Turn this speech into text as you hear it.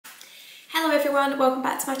everyone, welcome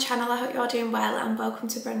back to my channel. I hope you're all doing well and welcome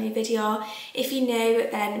to a brand new video. If you're new,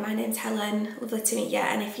 then my name's Helen, lovely to meet you,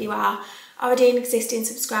 and if you are already an existing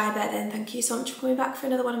subscriber, then thank you so much for coming back for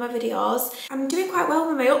another one of my videos. I'm doing quite well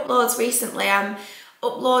with my uploads recently. I'm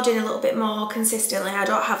uploading a little bit more consistently. I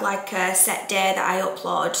don't have like a set day that I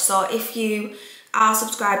upload, so if you are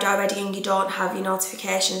subscribed already and you don't have your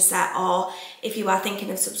notifications set, or if you are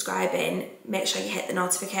thinking of subscribing, make sure you hit the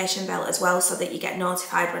notification bell as well so that you get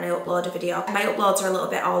notified when I upload a video. My uploads are a little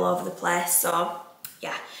bit all over the place, so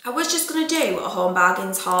yeah. I was just going to do a home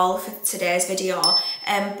bargains haul for today's video,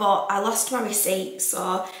 but I lost my receipt,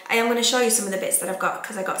 so I am going to show you some of the bits that I've got,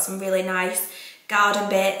 because I got some really nice garden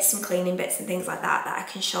bits, some cleaning bits and things like that I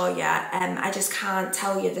can show you. I just can't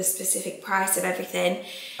tell you the specific price of everything.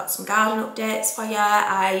 Got some garden updates for you.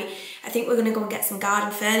 I think we're going to go and get some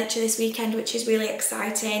garden furniture this weekend, which is really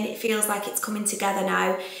exciting. It feels like it's coming together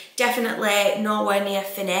now. Definitely nowhere near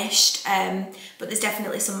finished, but there's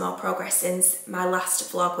definitely some more progress since my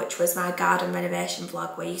last vlog, which was my garden renovation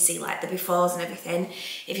vlog, where you see like the befores and everything.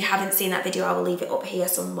 If you haven't seen that video, I will leave it up here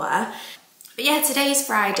somewhere. But yeah, today is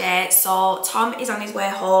Friday, so Tom is on his way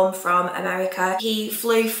home from America. He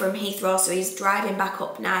flew from Heathrow, so he's driving back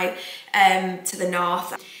up now to the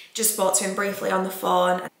north. Just spoke to him briefly on the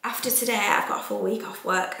phone. After today, I've got a full week off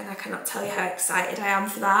work, and I cannot tell you how excited I am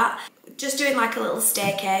for that. Just doing like a little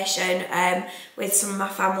staycation with some of my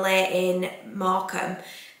family in Morecambe,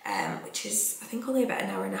 which is I think only about an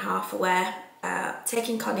hour and a half away.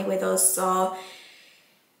 Taking Connie with us, so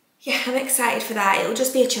yeah, I'm excited for that. It'll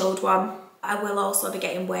just be a chilled one. I will also be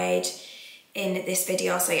getting weighed in this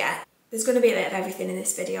video, so yeah, there's going to be a bit of everything in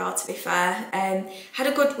this video, to be fair. Had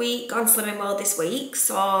a good week on Slimming World this week,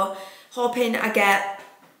 so hoping I get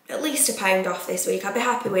at least £1 off this week. I'd be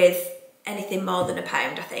happy with anything more than £1,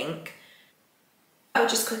 I think. I'll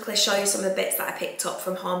just quickly show you some of the bits that I picked up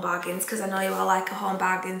from Home Bargains, because I know you all like a Home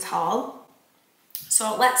Bargains haul.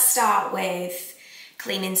 So let's start with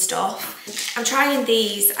cleaning stuff. I'm trying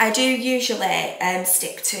these. I do usually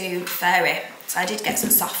stick to Fairy, so I did get some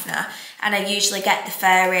softener, and I usually get the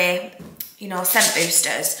Fairy, you know, scent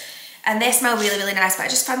boosters, and they smell really, really nice, but I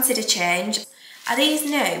just fancied a change. Are these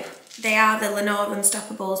new? They are the Lenore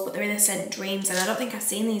Unstoppables, but they're in the scent Dreams, and I don't think I've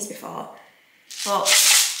seen these before, but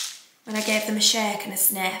when I gave them a shake and a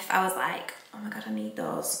sniff, I was like, oh my god, I need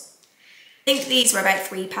those. I think these were about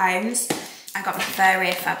 £3. I got my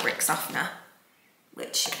Fairy fabric softener,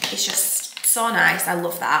 which is just so nice. I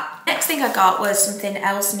love that. Next thing I got was something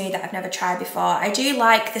else new that I've never tried before. I do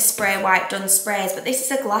like the Spray Wipe Done sprays, but this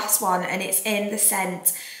is a glass one, and it's in the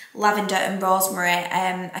scent Lavender and Rosemary.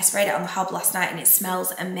 I sprayed it on the hob last night and it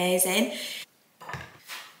smells amazing.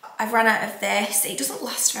 I've run out of this. It doesn't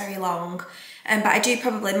last very long, but I do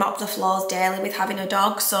probably mop the floors daily with having a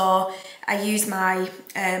dog, so I use my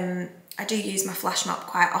I do use my flash mop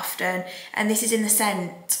quite often, and this is in the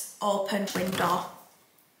scent Open Window.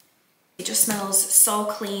 It just smells so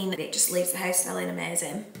clean, it just leaves the house smelling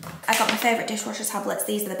amazing. I got my favourite dishwasher tablets.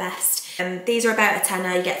 These are the best. These are about a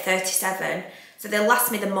tenner, you get 37, so they'll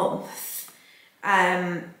last me the month,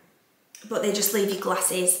 but they just leave your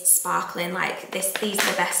glasses sparkling like this. These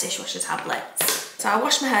are the best dishwasher tablets. So I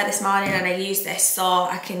washed my hair this morning and I used this so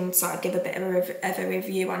I can sort of give a bit of a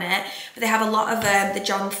review on it. But they have a lot of the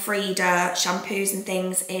John Frieda shampoos and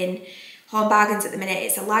things in Home Bargains at the minute.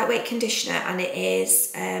 It's a lightweight conditioner, and it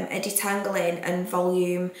is a detangling and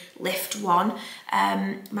volume lift one.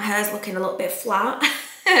 My hair's looking a little bit flat,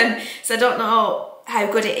 so I don't know how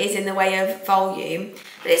good it is in the way of volume,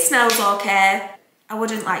 but it smells okay. I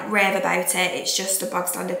wouldn't like rave about it. It's just a bog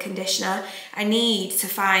standard conditioner. I need to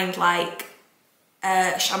find like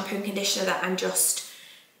a shampoo and conditioner that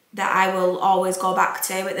I will always go back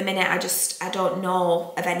to. At the minute, I don't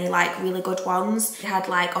know of any like really good ones. They had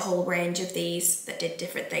like a whole range of these that did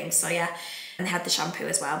different things, so yeah. And they had the shampoo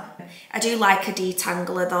as well. I do like a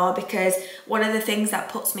detangler though, because one of the things that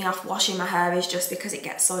puts me off washing my hair is just because it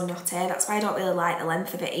gets so knotty. That's why I don't really like the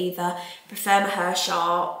length of it either. I prefer my hair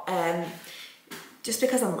short, just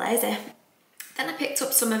because I'm lazy. Then I picked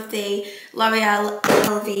up some of the L'Oreal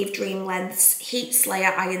Elvive Dream Lengths Heat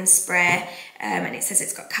Slayer Iron Spray, and it says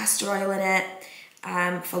it's got castor oil in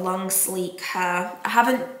it for long, sleek hair. I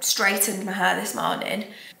haven't straightened my hair this morning,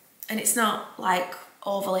 and it's not like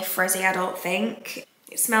overly frizzy, I don't think.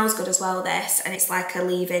 It smells good as well, this, and it's like a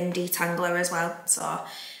leave-in detangler as well, so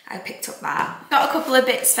I picked up that. Got a couple of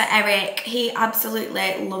bits for Eric. He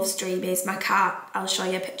absolutely loves Dreamies, my cat. I'll show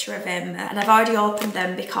you a picture of him. And I've already opened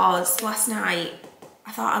them because last night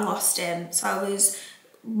I thought I lost him. So I was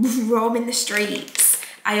roaming the streets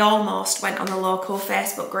I almost went on the local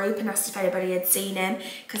Facebook group and asked if anybody had seen him,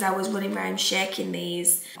 because I was running around shaking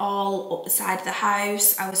these all up the side of the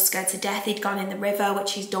house. I was scared to death. He'd gone in the river,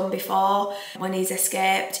 which he's done before when he's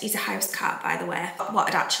escaped. He's a house cat, by the way. What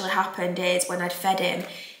had actually happened is when I'd fed him,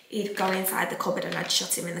 he'd gone inside the cupboard and I'd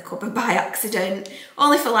shut him in the cupboard by accident,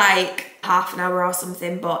 only for like half an hour or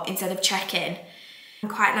something. But instead of checking, I'm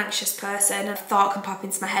quite an anxious person. A thought can pop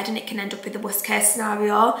into my head and it can end up with the worst case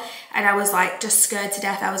scenario. And I was like just scared to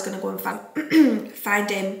death I was going to go and find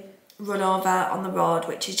him run over on the road,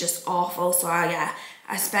 which is just awful. So yeah,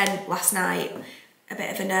 I spent last night a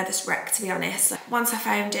bit of a nervous wreck, to be honest. Once I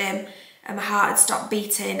found him and my heart had stopped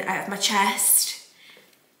beating out of my chest,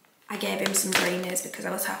 I gave him some greeners because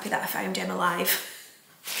I was happy that I found him alive.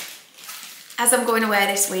 As I'm going away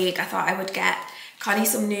this week, I thought I would get Connie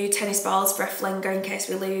some new tennis balls for a flinger in case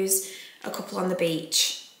we lose a couple on the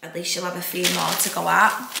beach. At least she'll have a few more to go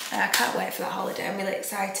at. I can't wait for that holiday, I'm really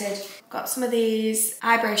excited. Got some of these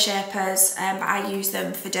eyebrow shapers, but I use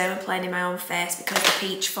them for dermaplaning in my own face because the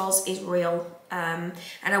peach fuzz is real. And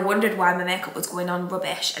I wondered why my makeup was going on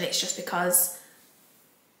rubbish, and it's just because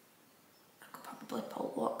I could probably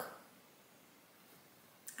pull, look.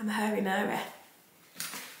 I'm a hairy Mary.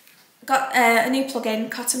 Got a new plug-in,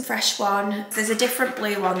 Cotton Fresh one. There's a different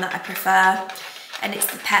blue one that I prefer, and it's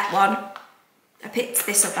the pet one. I picked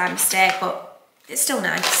this up by mistake, but it's still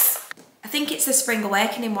nice. I think it's the Spring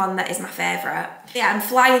Awakening one that is my favourite. Yeah, I'm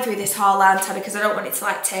flying through this haul, aren't I, because I don't want it to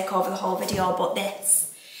like take over the whole video, but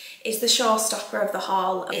this is the showstopper of the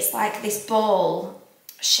haul. It's like this bowl-shaped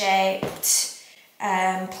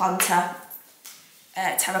planter.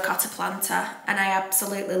 Terracotta planter, and I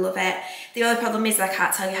absolutely love it. The only problem is I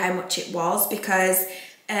can't tell you how much it was because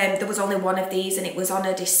there was only one of these and it was on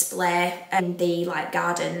a display in the like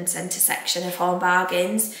garden centre section of Home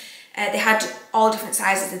Bargains. They had all different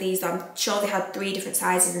sizes of these. I'm sure they had 3 different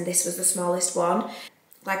sizes and this was the smallest one.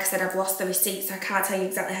 Like I said, I've lost the receipt, so I can't tell you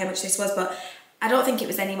exactly how much this was, but I don't think it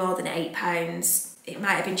was any more than £8. It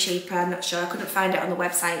might have been cheaper, I'm not sure. I couldn't find it on the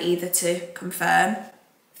website either to confirm.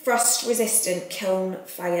 Frost resistant kiln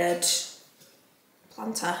fired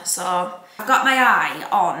planter. So I've got my eye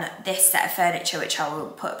on this set of furniture, which I will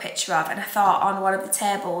put a picture of, and I thought on one of the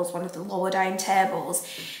tables, one of the lower down tables,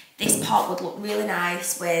 this pot would look really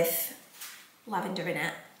nice with lavender in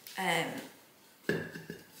it. And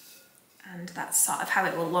that's sort of how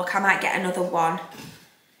it will look. I might get another one.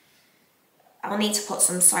 I'll need to put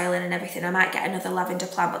some soil in and everything. I might get another lavender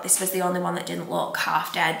plant, but this was the only one that didn't look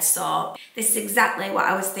half dead. So this is exactly what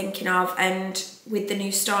I was thinking of. And with the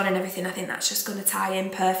new stone and everything, I think that's just going to tie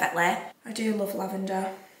in perfectly. I do love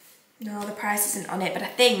lavender. No, the price isn't on it, but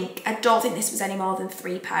I don't think this was any more than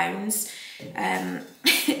 £3.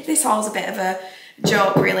 This haul's a bit of a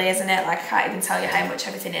joke really, isn't it? Like I can't even tell you how much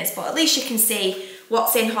everything is, but at least you can see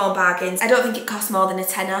what's in Home Bargains. I don't think it costs more than a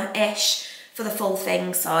tenner-ish for the full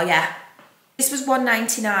thing, so yeah. This was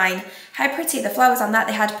 £1.99. How pretty the flowers on that.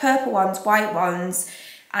 They had purple ones, white ones,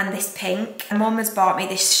 and this pink. My mum has bought me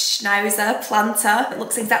this schnauzer planter. It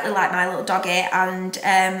looks exactly like my little doggy, and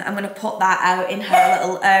I'm going to put that out in her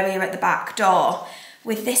little area at the back door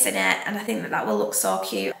with this in it, and I think that will look so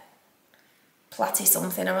cute. Platy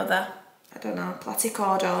something or other. I don't know.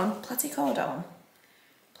 Platycordon. Platycordon.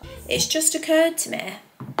 It's just occurred to me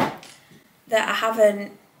that I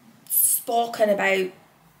haven't spoken about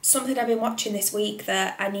something I've been watching this week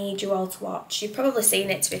that I need you all to watch. You've probably seen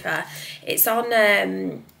it, to be fair. It's on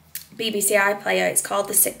BBC iPlayer. It's called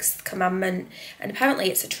The Sixth Commandment, and apparently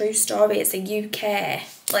it's a true story. It's a UK,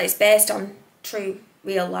 like it's based on true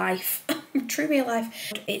real life. True real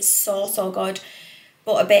life. It's so good,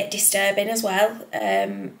 but a bit disturbing as well.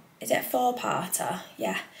 Is it a 4-parter?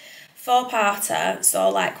 Yeah. 4-parter, so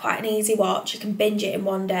like quite an easy watch. You can binge it in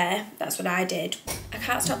one day. That's what I did. I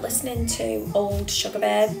can't stop listening to old Sugar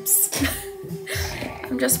Babes.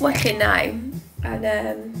 I'm just working now,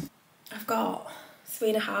 and I've got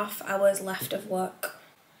 3.5 hours left of work,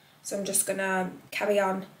 so I'm just gonna carry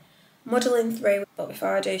on muddling through. But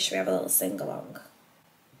before I do, should we have a little sing-along?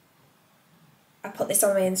 I put this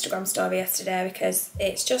on my Instagram story yesterday because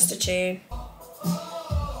it's just a tune.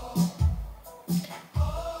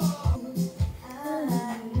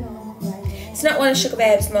 It's not one of Sugar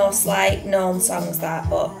Babe's most like known songs, that,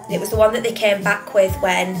 but it was the one that they came back with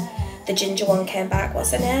when the ginger one came back.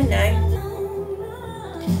 What's her name now?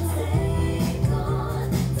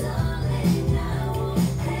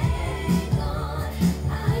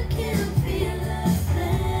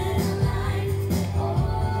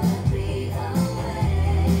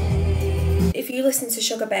 If you listen to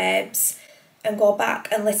Sugar Babes and go back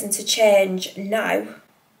and listen to Change now,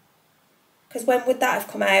 Because when would that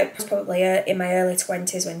have come out? It was probably in my early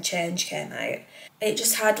 20s when Change came out. It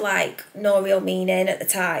just had like no real meaning at the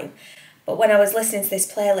time. But when I was listening to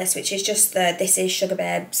this playlist, which is just the This Is Sugar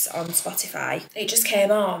Babes on Spotify, it just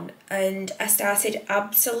came on and I started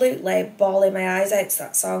absolutely bawling my eyes out to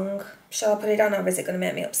that song. Shall I put it on or is it going to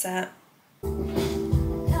make me upset?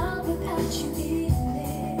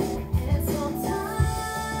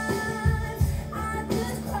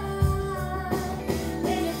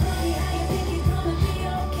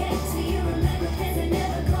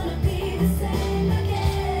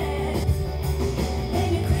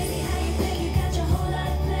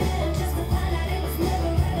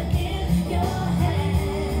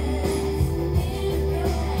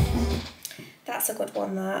 That's a good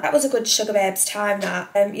one, that. That was a good Sugar Babes time,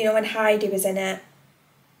 that. You know, when Heidi was in it.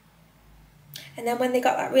 And then when they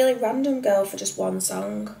got that really random girl for just one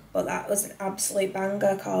song. But that was an absolute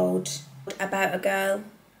banger called About a Girl.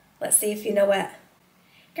 Let's see if you know it.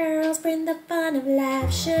 Girls bring the fun of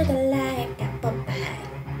life, sugar like apple pie.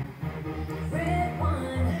 Red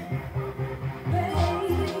wine,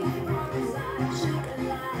 sugar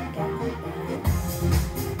like apple pie.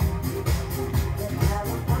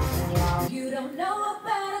 You don't know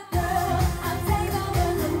about a girl, I'll take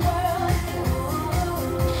over the world.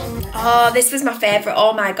 Oh, this was my favourite,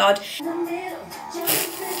 oh my god.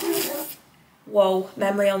 Whoa,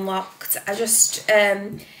 memory unlocked. I just,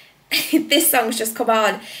 this song's just come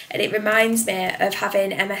on and it reminds me of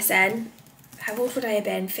having MSN. How old would I have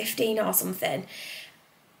been? 15 or something?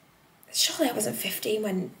 Surely I wasn't 15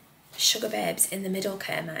 when Sugar Babes in the Middle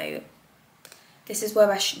came out. This is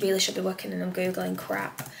where I really should be working and I'm googling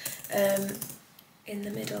crap. In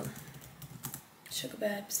the Middle. Sugar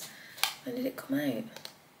Babes. When did it come out?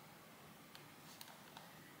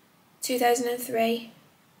 2003.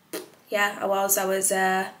 Yeah, I was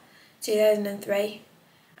 2003.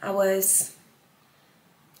 I was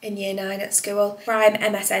in year 9 at school. Prime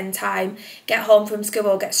MSN time. Get home from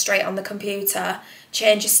school, get straight on the computer,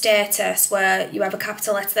 change your status where you have a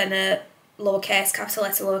capital letter then a lowercase, capital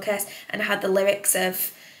letter, lowercase, and I had the lyrics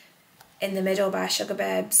of In the Middle by Sugar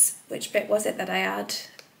Babes. Which bit was it that I had?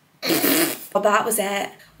 Well, that was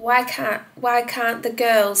it. Why can't the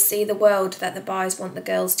girls see the world that the boys want the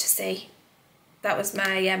girls to see? That was my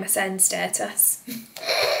MSN status.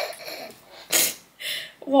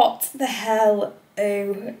 What the hell?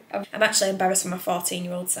 Oh, I'm actually embarrassed for my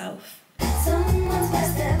 14-year-old self.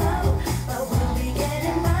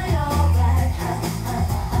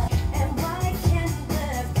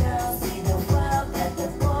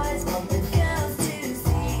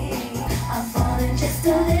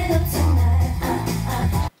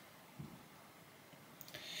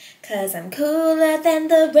 Cause I'm cooler than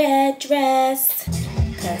the red dress.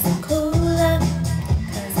 Cause I'm cooler.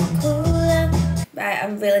 Cause I'm cooler. Right, I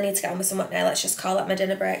really need to get on with some work now. Let's just call that my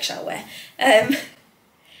dinner break, shall we?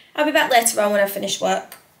 I'll be back later on when I finish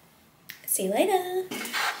work. See you later.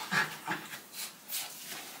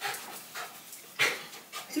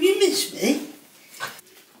 Have you missed me?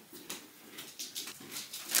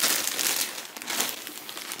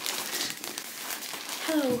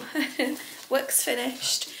 Hello. Work's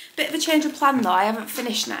finished. Bit of a change of plan though. I haven't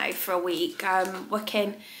finished now for a week. I'm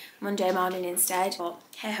working Monday morning instead. But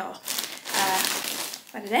hey ho.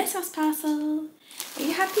 Got an ASOS parcel. Are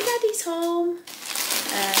you happy daddy's home?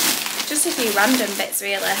 Just a few random bits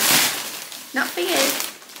really. Not for you.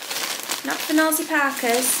 Not for nosy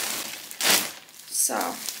Parkers. So,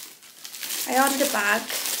 I ordered a bag.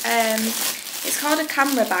 It's called a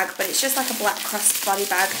camera bag, but it's just like a black crossbody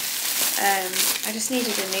bag. I just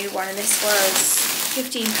needed a new one and this was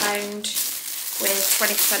 £15 with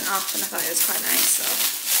 20% off and I thought it was quite nice, so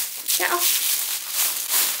get off.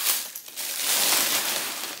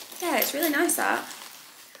 Yeah, it's really nice that.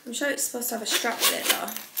 I'm sure it's supposed to have a strap with it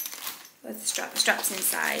though. With the strap's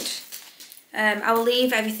inside. I will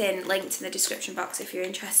leave everything linked in the description box if you're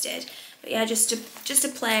interested. But yeah, just a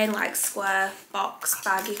plain like square box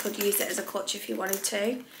bag. You could use it as a clutch if you wanted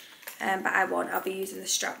to. But I won't, I'll be using the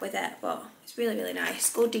strap with it. But it's really, really nice.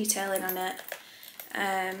 Good detailing on it.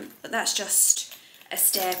 But that's just a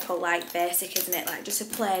staple, like basic, isn't it? Like just a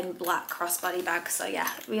plain black crossbody bag. So yeah,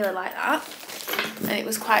 really like that. And it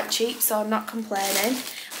was quite cheap, so I'm not complaining.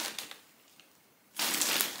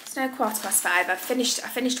 It's now 5:15. I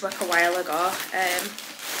finished work a while ago.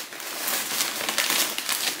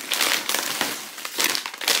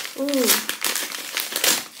 Ooh,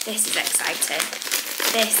 this is exciting.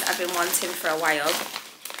 This I've been wanting for a while.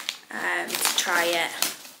 To try it.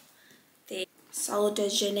 The Sol de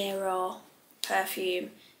Janeiro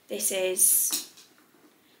perfume. This is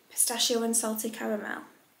pistachio and salty caramel.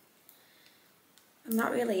 I'm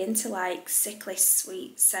not really into like sickly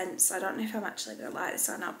sweet scents, so I don't know if I'm actually going to like this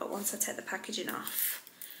or not, but once I take the packaging off,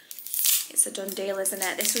 it's a done deal, isn't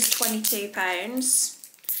it? This was £22,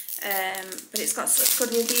 but it's got such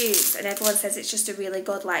good reviews and everyone says it's just a really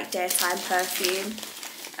good like daytime perfume.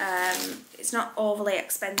 It's not overly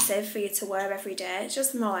expensive for you to wear every day. It's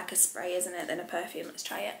just more like a spray, isn't it, than a perfume. Let's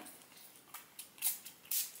try it.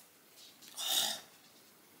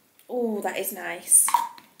 Oh, that is nice.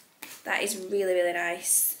 That is really, really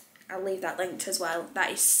nice. I'll leave that linked as well. That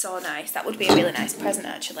is so nice. That would be a really nice present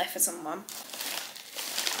actually for someone.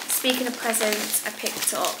 Speaking of presents, I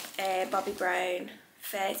picked up a Bobbi Brown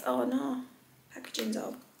face. Oh no, packaging's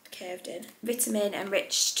all curved in. Vitamin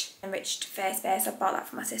enriched face base. I bought that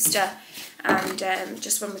for my sister, and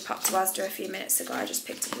just when we popped to Asda a few minutes ago, I just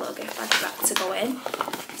picked up a little gift bag for that to go in.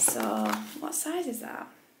 So what size is that?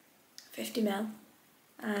 50ml.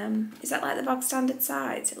 Is that like the bog standard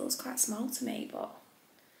size? It looks quite small to me, but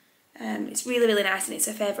it's really, really nice, and it's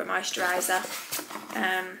her favourite moisturiser.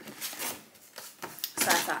 So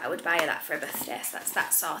I thought I would buy her that for her birthday, so that's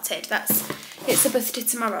that sorted. It's her birthday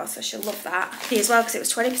tomorrow, so she'll love that. Me as well, because it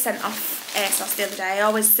was 20% off ASOS the other day. I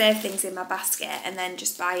always save things in my basket and then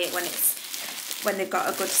just buy it when they've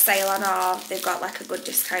got a good sale on, or they've got like a good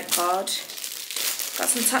discount code. Got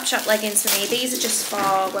some Topshop leggings for me. These are just for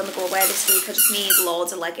when we go away this week. I just need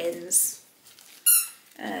loads of leggings.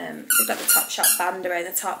 They've got the Topshop band around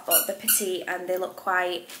the top, but they're petite and they look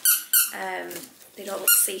quite, they don't look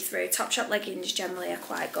see-through. Topshop leggings generally are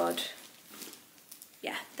quite good.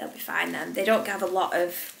 Yeah, they'll be fine then. They don't have a lot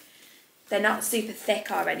of, they're not super thick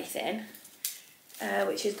or anything,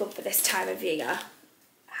 which is good for this time of year.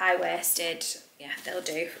 High-waisted, yeah, they'll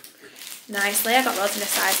do nicely. I got those in a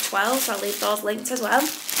size 12, so I'll leave those linked as well.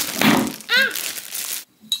 Ah!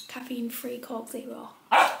 Caffeine-free Coke Zero.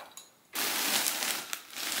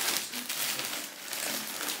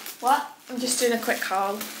 What? I'm just doing a quick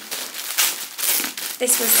haul.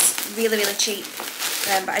 This was really, really cheap,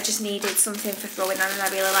 but I just needed something for throwing on, and I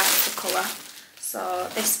really liked the colour. So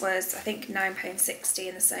this was, I think, £9.60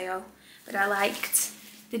 in the sale, but I liked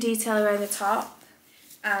the detail around the top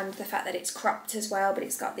and the fact that it's cropped as well, but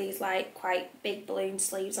it's got these like quite big balloon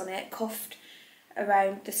sleeves on it, cuffed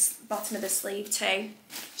around the bottom of the sleeve too.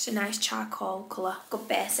 Just a nice charcoal colour, good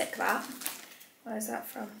basic that. Where's that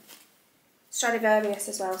from? Stradivarius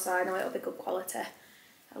as well, so I know it'll be good quality.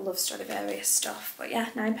 I love Stradivarius stuff, but yeah,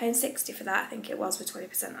 £9.60 for that. I think it was with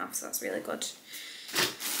 20% off, so that's really good.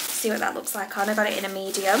 See what that looks like on. I got it in a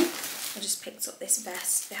medium. I just picked up this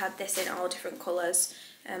vest. They had this in all different colours,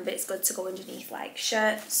 but it's good to go underneath like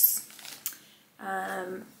shirts,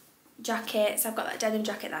 jackets. I've got that denim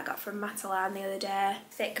jacket that I got from Matalan the other day.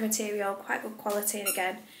 Thick material, quite good quality, and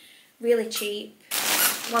again, really cheap.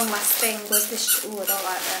 One last thing was this. Oh, I don't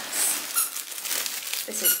like this.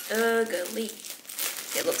 This is ugly.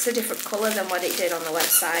 It looks a different colour than what it did on the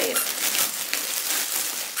website.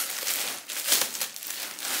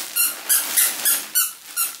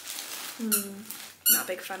 Not a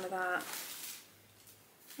big fan of that.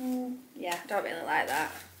 Yeah, don't really like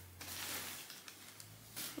that.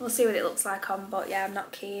 We'll see what it looks like on, but yeah, I'm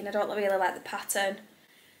not keen. I don't really like the pattern.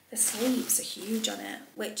 The sleeves are huge on it,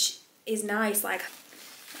 which is nice. Like,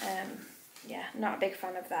 yeah, not a big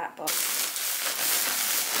fan of that, but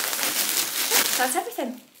that's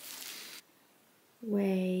everything.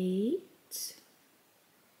 Wait.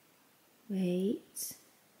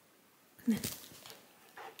 Come in.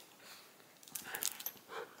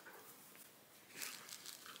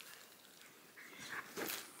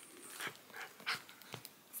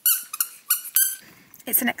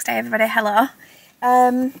 It's the next day, everybody. Hello.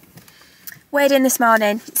 Weighed in this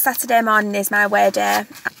morning. Saturday morning is my weigh day.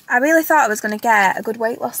 I really thought I was going to get a good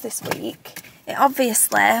weight loss this week. It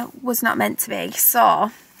obviously was not meant to be,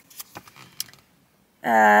 so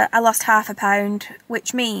I lost ½ pound,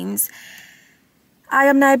 which means I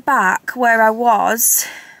am now back where I was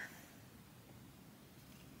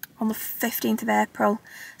on the 15th of April.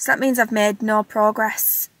 So that means I've made no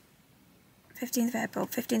progress. 15th of April,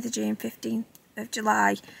 15th of June, 15th of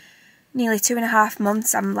July. Nearly 2.5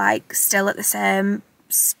 months I'm like still at the same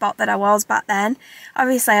spot that I was back then.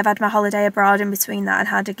 Obviously I've had my holiday abroad in between that and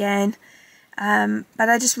had again. But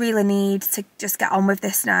I just really need to just get on with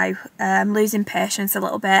this now. I'm losing patience a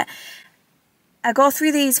little bit. I go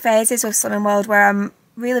through these phases of Slimming World where I'm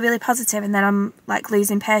really, really positive, and then I'm like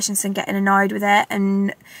losing patience and getting annoyed with it,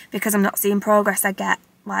 and because I'm not seeing progress I get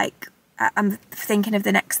like, I'm thinking of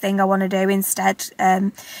the next thing I want to do instead.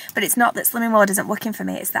 But it's not that Slimming World isn't working for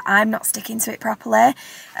me, it's that I'm not sticking to it properly.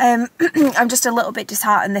 I'm just a little bit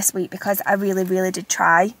disheartened this week because I really, really did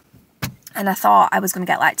try. and I thought I was going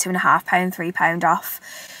to get like £2.50, £3 off.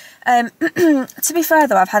 To be fair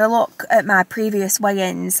though, I've had a look at my previous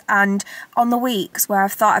weigh-ins, and on the weeks where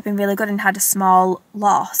I've thought I've been really good and had a small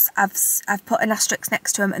loss, I've put an asterisk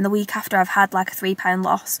next to them, and the week after I've had like a £3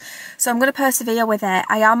 loss. So I'm going to persevere with it.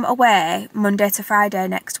 I am away Monday to Friday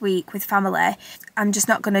next week with family. I'm just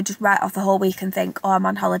not going to just write off the whole week and think, oh, I'm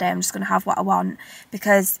on holiday, I'm just going to have what I want,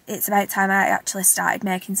 because it's about time I actually started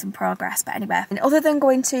making some progress. But anyway, and other than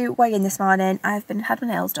going to weigh-in this morning, I've had my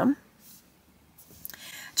nails done.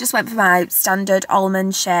 Just went for my standard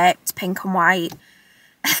almond shaped pink and white.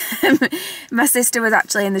 My sister was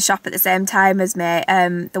actually in the shop at the same time as me,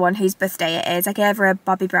 the one whose birthday it is. I gave her a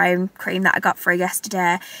Bobbi Brown cream that I got for her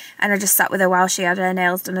yesterday, and I just sat with her while she had her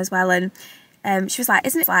nails done as well. And she was like,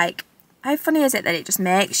 isn't it like, how funny is it that it just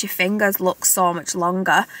makes your fingers look so much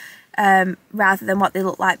longer, rather than what they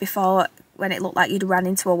looked like before, when it looked like you'd run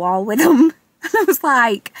into a wall with them. And I was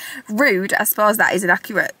like, rude. I suppose that is an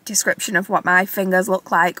accurate description of what my fingers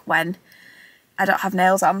look like when I don't have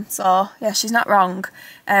nails on. So yeah, she's not wrong.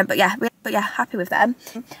 But yeah, happy with them.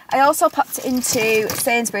 I also popped into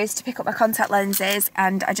Sainsbury's to pick up my contact lenses,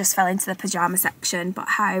 and I just fell into the pyjama section. But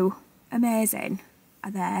how amazing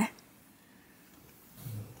are they?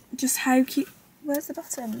 Just how cute. Where's the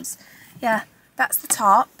bottoms? Yeah, that's the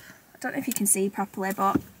top. I don't know if you can see properly,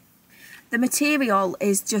 but the material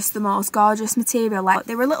is just the most gorgeous material. Like,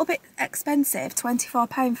 they were a little bit expensive,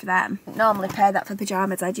 £24 for them. Normally pay that for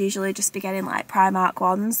pyjamas. I'd usually just be getting like Primark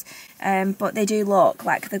ones, but they do look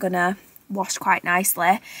like they're gonna wash quite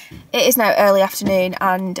nicely. It is now early afternoon,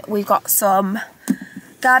 and we've got some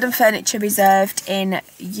garden furniture reserved in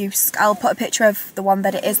use. I'll put a picture of the one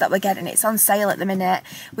that it is that we're getting. It's on sale at the minute.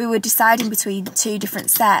 We were deciding between 2 different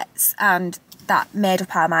sets, and that made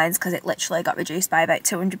up our minds because it literally got reduced by about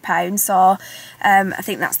 £200. So I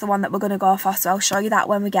think that's the one that we're going to go for, so I'll show you that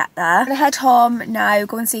when we get there. I'm going to head home now,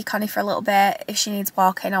 go and see Connie for a little bit. If she needs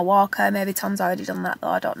walking, I'll walk her. Maybe Tom's already done that though,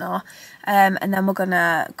 I don't know. And then we're going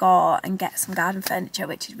to go and get some garden furniture,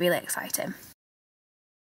 which is really exciting.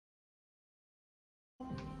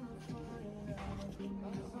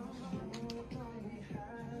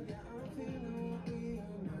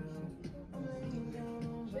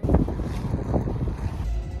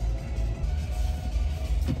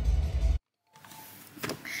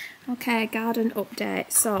 Okay, garden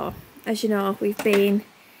update. So, as you know, we've been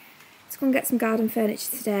to go and get some garden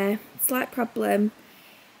furniture today. Slight problem.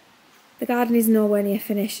 The garden is nowhere near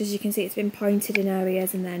finished. As you can see, it's been pointed in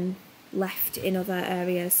areas and then left in other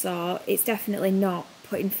areas. So, it's definitely not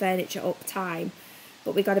putting furniture up time.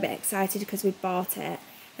 But we got a bit excited because we bought it.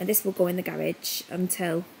 And this will go in the garage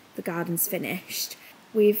until the garden's finished.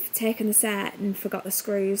 We've taken the set and forgot the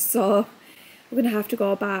screws. So we're going to have to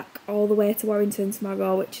go back all the way to Warrington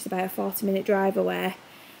tomorrow, which is about a 40-minute drive away,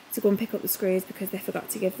 to go and pick up the screws because they forgot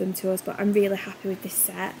to give them to us. But I'm really happy with this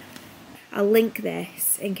set. I'll link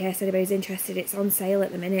this in case anybody's interested. It's on sale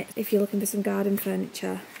at the minute. If you're looking for some garden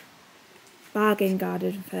furniture, bargain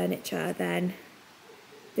garden furniture, then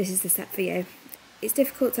this is the set for you. It's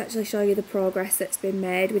difficult to actually show you the progress that's been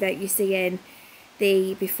made without you seeing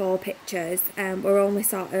the before pictures. We're only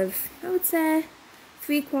sort of, I would say,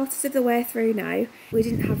 3/4 of the way through now. We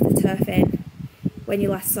didn't have the turf in when you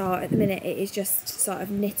last saw it. At the minute it is just sort of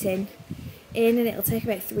knitting in, and it'll take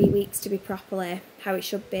about 3 weeks to be properly how it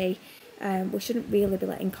should be. We shouldn't really be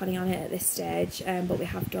letting Connie on it at this stage, but we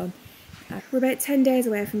have done. We're about 10 days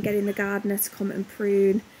away from getting the gardener to come and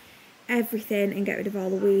prune everything and get rid of all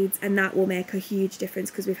the weeds, and that will make a huge difference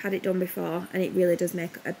because we've had it done before and it really does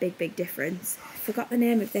make a big difference. I forgot the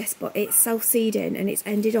name of this, but it's self-seeding and it's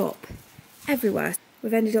ended up everywhere.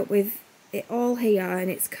 We've ended up with it all here, and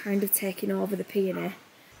it's kind of taking over the peony,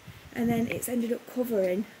 and then it's ended up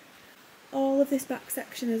covering all of this back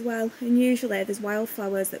section as well. And usually there's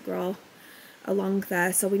wildflowers that grow along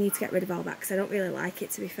there, so we need to get rid of all that because I don't really like it,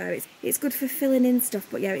 to be fair. It's good for filling in stuff,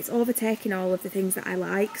 but yeah, it's overtaking all of the things that I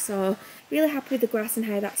like. So really happy with the grass and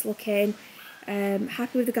how that's looking.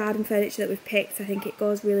 Happy with the garden furniture that we've picked. I think it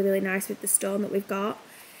goes really nice with the stone that we've got.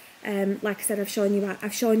 Like I said, I've shown you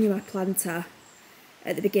my planter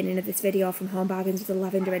at the beginning of this video from Home Bargains with the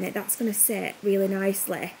lavender in it. That's going to sit really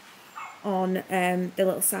nicely on the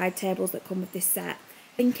little side tables that come with this set.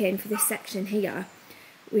 Thinking for this section here,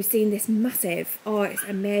 we've seen this massive, oh it's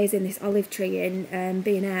amazing, this olive tree in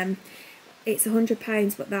B&M. It's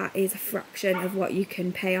 £100, but that is a fraction of what you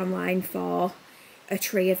can pay online for a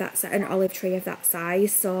tree of that set, an olive tree of that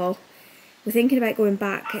size. So we're thinking about going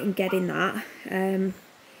back and getting that.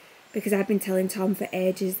 Because I've been telling Tom for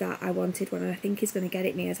ages that I wanted one, and I think he's going to get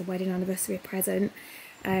it me as a wedding anniversary present.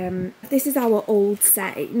 This is our old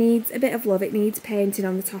set. It needs a bit of love, it needs painting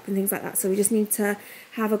on the top and things like that, so we just need to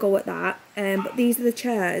have a go at that. But these are the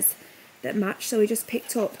chairs that match, so we just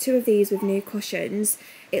picked up 2 of these with new cushions.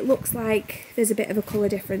 It looks like there's a bit of a colour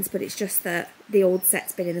difference, but it's just that the old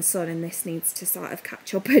set's been in the sun and this needs to sort of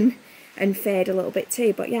catch up and fade a little bit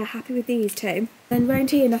too. But yeah, happy with these too. And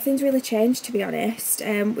round here nothing's really changed, to be honest.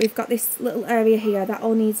 We've got this little area here that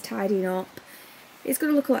all needs tidying up. It's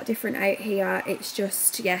going to look a lot different out here. It's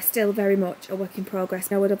just, yeah, still very much a work in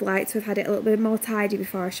progress. I would have liked to have had it a little bit more tidy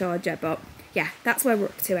before I showed you, but yeah, that's where we're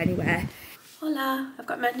up to anyway. Hola, I've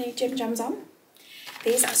got my new gym jams on.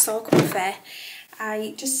 These are so comfy.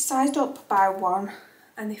 I just sized up by 1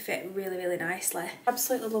 and they fit really, really nicely.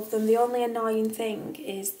 Absolutely love them. The only annoying thing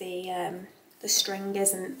is the string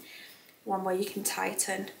isn't one where you can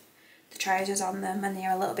tighten the trousers on them, and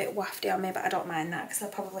they're a little bit wafty on me, but I don't mind that because they'll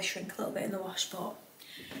probably shrink a little bit in the wash, but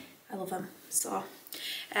I love them. So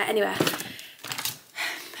anyway,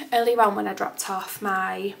 earlier on when I dropped off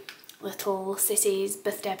my little Sissy's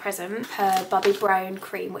birthday present, her Bobbi Brown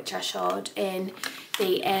cream, which I showed in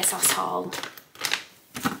the ASOS haul,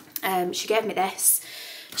 she gave me this.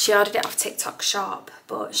 She ordered it off TikTok Shop,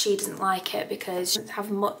 but she doesn't like it because she doesn't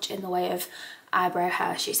have much in the way of eyebrow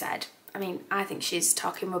hair, she said. I mean, I think she's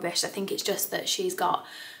talking rubbish. I think it's just that she's got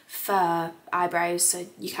fur eyebrows, so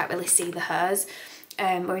you can't really see the hairs.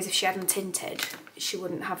 Whereas if she had them tinted, she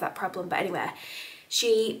wouldn't have that problem. But anyway,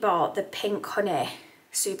 she bought the Pink Honey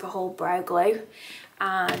Super Hold Brow Glue,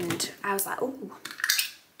 and I was like, oh,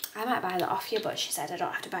 I might buy that off you, but she said I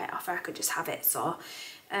don't have to buy it off her, I could just have it. So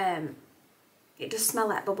it does smell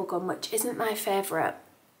like bubblegum, which isn't my favourite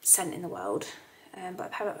scent in the world.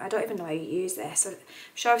 But I don't even know how you use this. I'm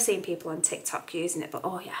sure I've seen people on TikTok using it, but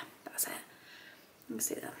oh yeah, that's it. Let me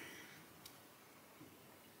see that.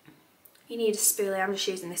 You need a spoolie. I'm just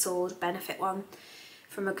using this old Benefit one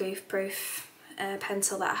from a goof proof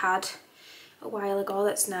pencil that I had a while ago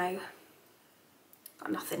that's now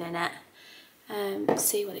got nothing in it. Let's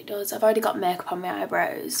see what it does. I've already got makeup on my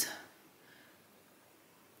eyebrows.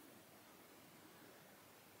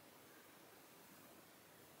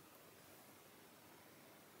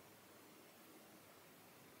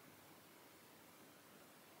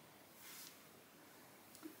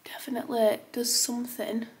 Definitely does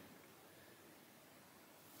something.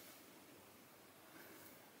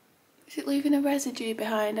 Is it leaving a residue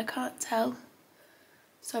behind? I can't tell.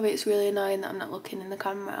 Sorry, it's really annoying that I'm not looking in the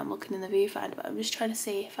camera, I'm looking in the viewfinder, but I'm just trying to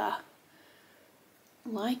see if I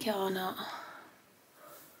like it or not.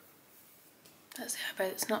 That's the eyebrow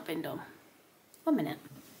that's not been done. 1 minute.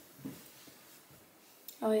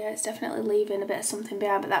 Oh yeah, it's definitely leaving a bit of something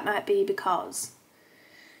behind, but that might be because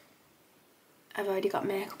I've already got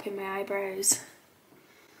makeup in my eyebrows.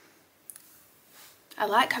 I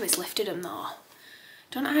like how it's lifted them though.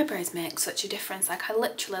 Don't eyebrows make such a difference? Like, I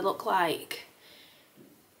literally look like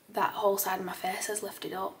that whole side of my face has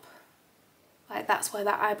lifted up. Like, that's where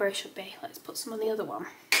that eyebrow should be. Let's put some on the other one.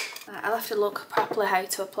 I'll have to look properly how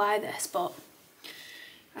to apply this, but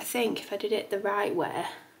I think if I did it the right way,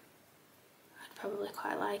 I'd probably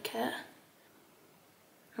quite like it.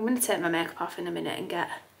 I'm going to take my makeup off in a minute and get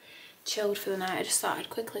chilled for the night. I just thought I'd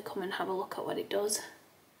quickly come and have a look at what it does.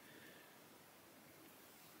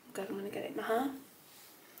 I'm going to get it in my hair.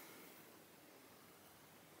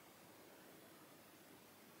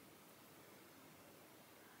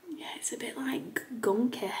 Yeah, it's a bit like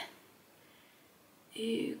gunky.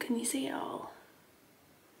 Ew, can you see it all?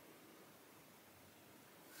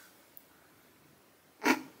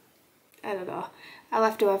 I don't know. I'll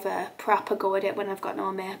have to have a proper go at it when I've got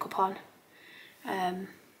no makeup on. But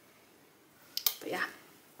yeah,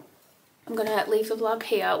 I'm gonna leave the vlog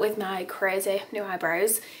here with my crazy new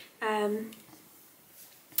eyebrows.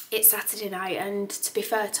 It's Saturday night, and to be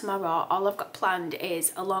fair, tomorrow all I've got planned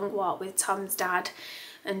is a long walk with Tom's dad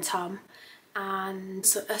and Tom, and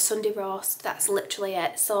a Sunday roast. That's literally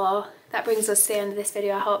it. So that brings us to the end of this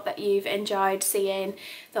video. I hope that you've enjoyed seeing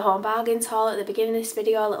the home bargains haul at the beginning of this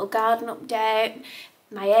video, a little garden update,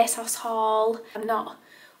 my ASOS haul. I'm not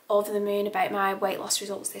over the moon about my weight loss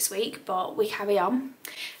results this week, but we carry on.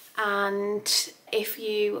 And if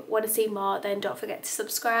you want to see more, then don't forget to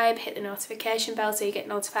subscribe, hit the notification bell so you get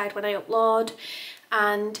notified when I upload,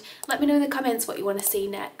 and let me know in the comments what you want to see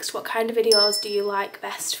next. What kind of videos do you like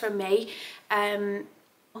best from me?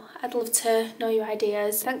 I'd love to know your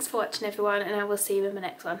ideas. Thanks for watching everyone, and I will see you in my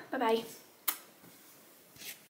next one. Bye bye.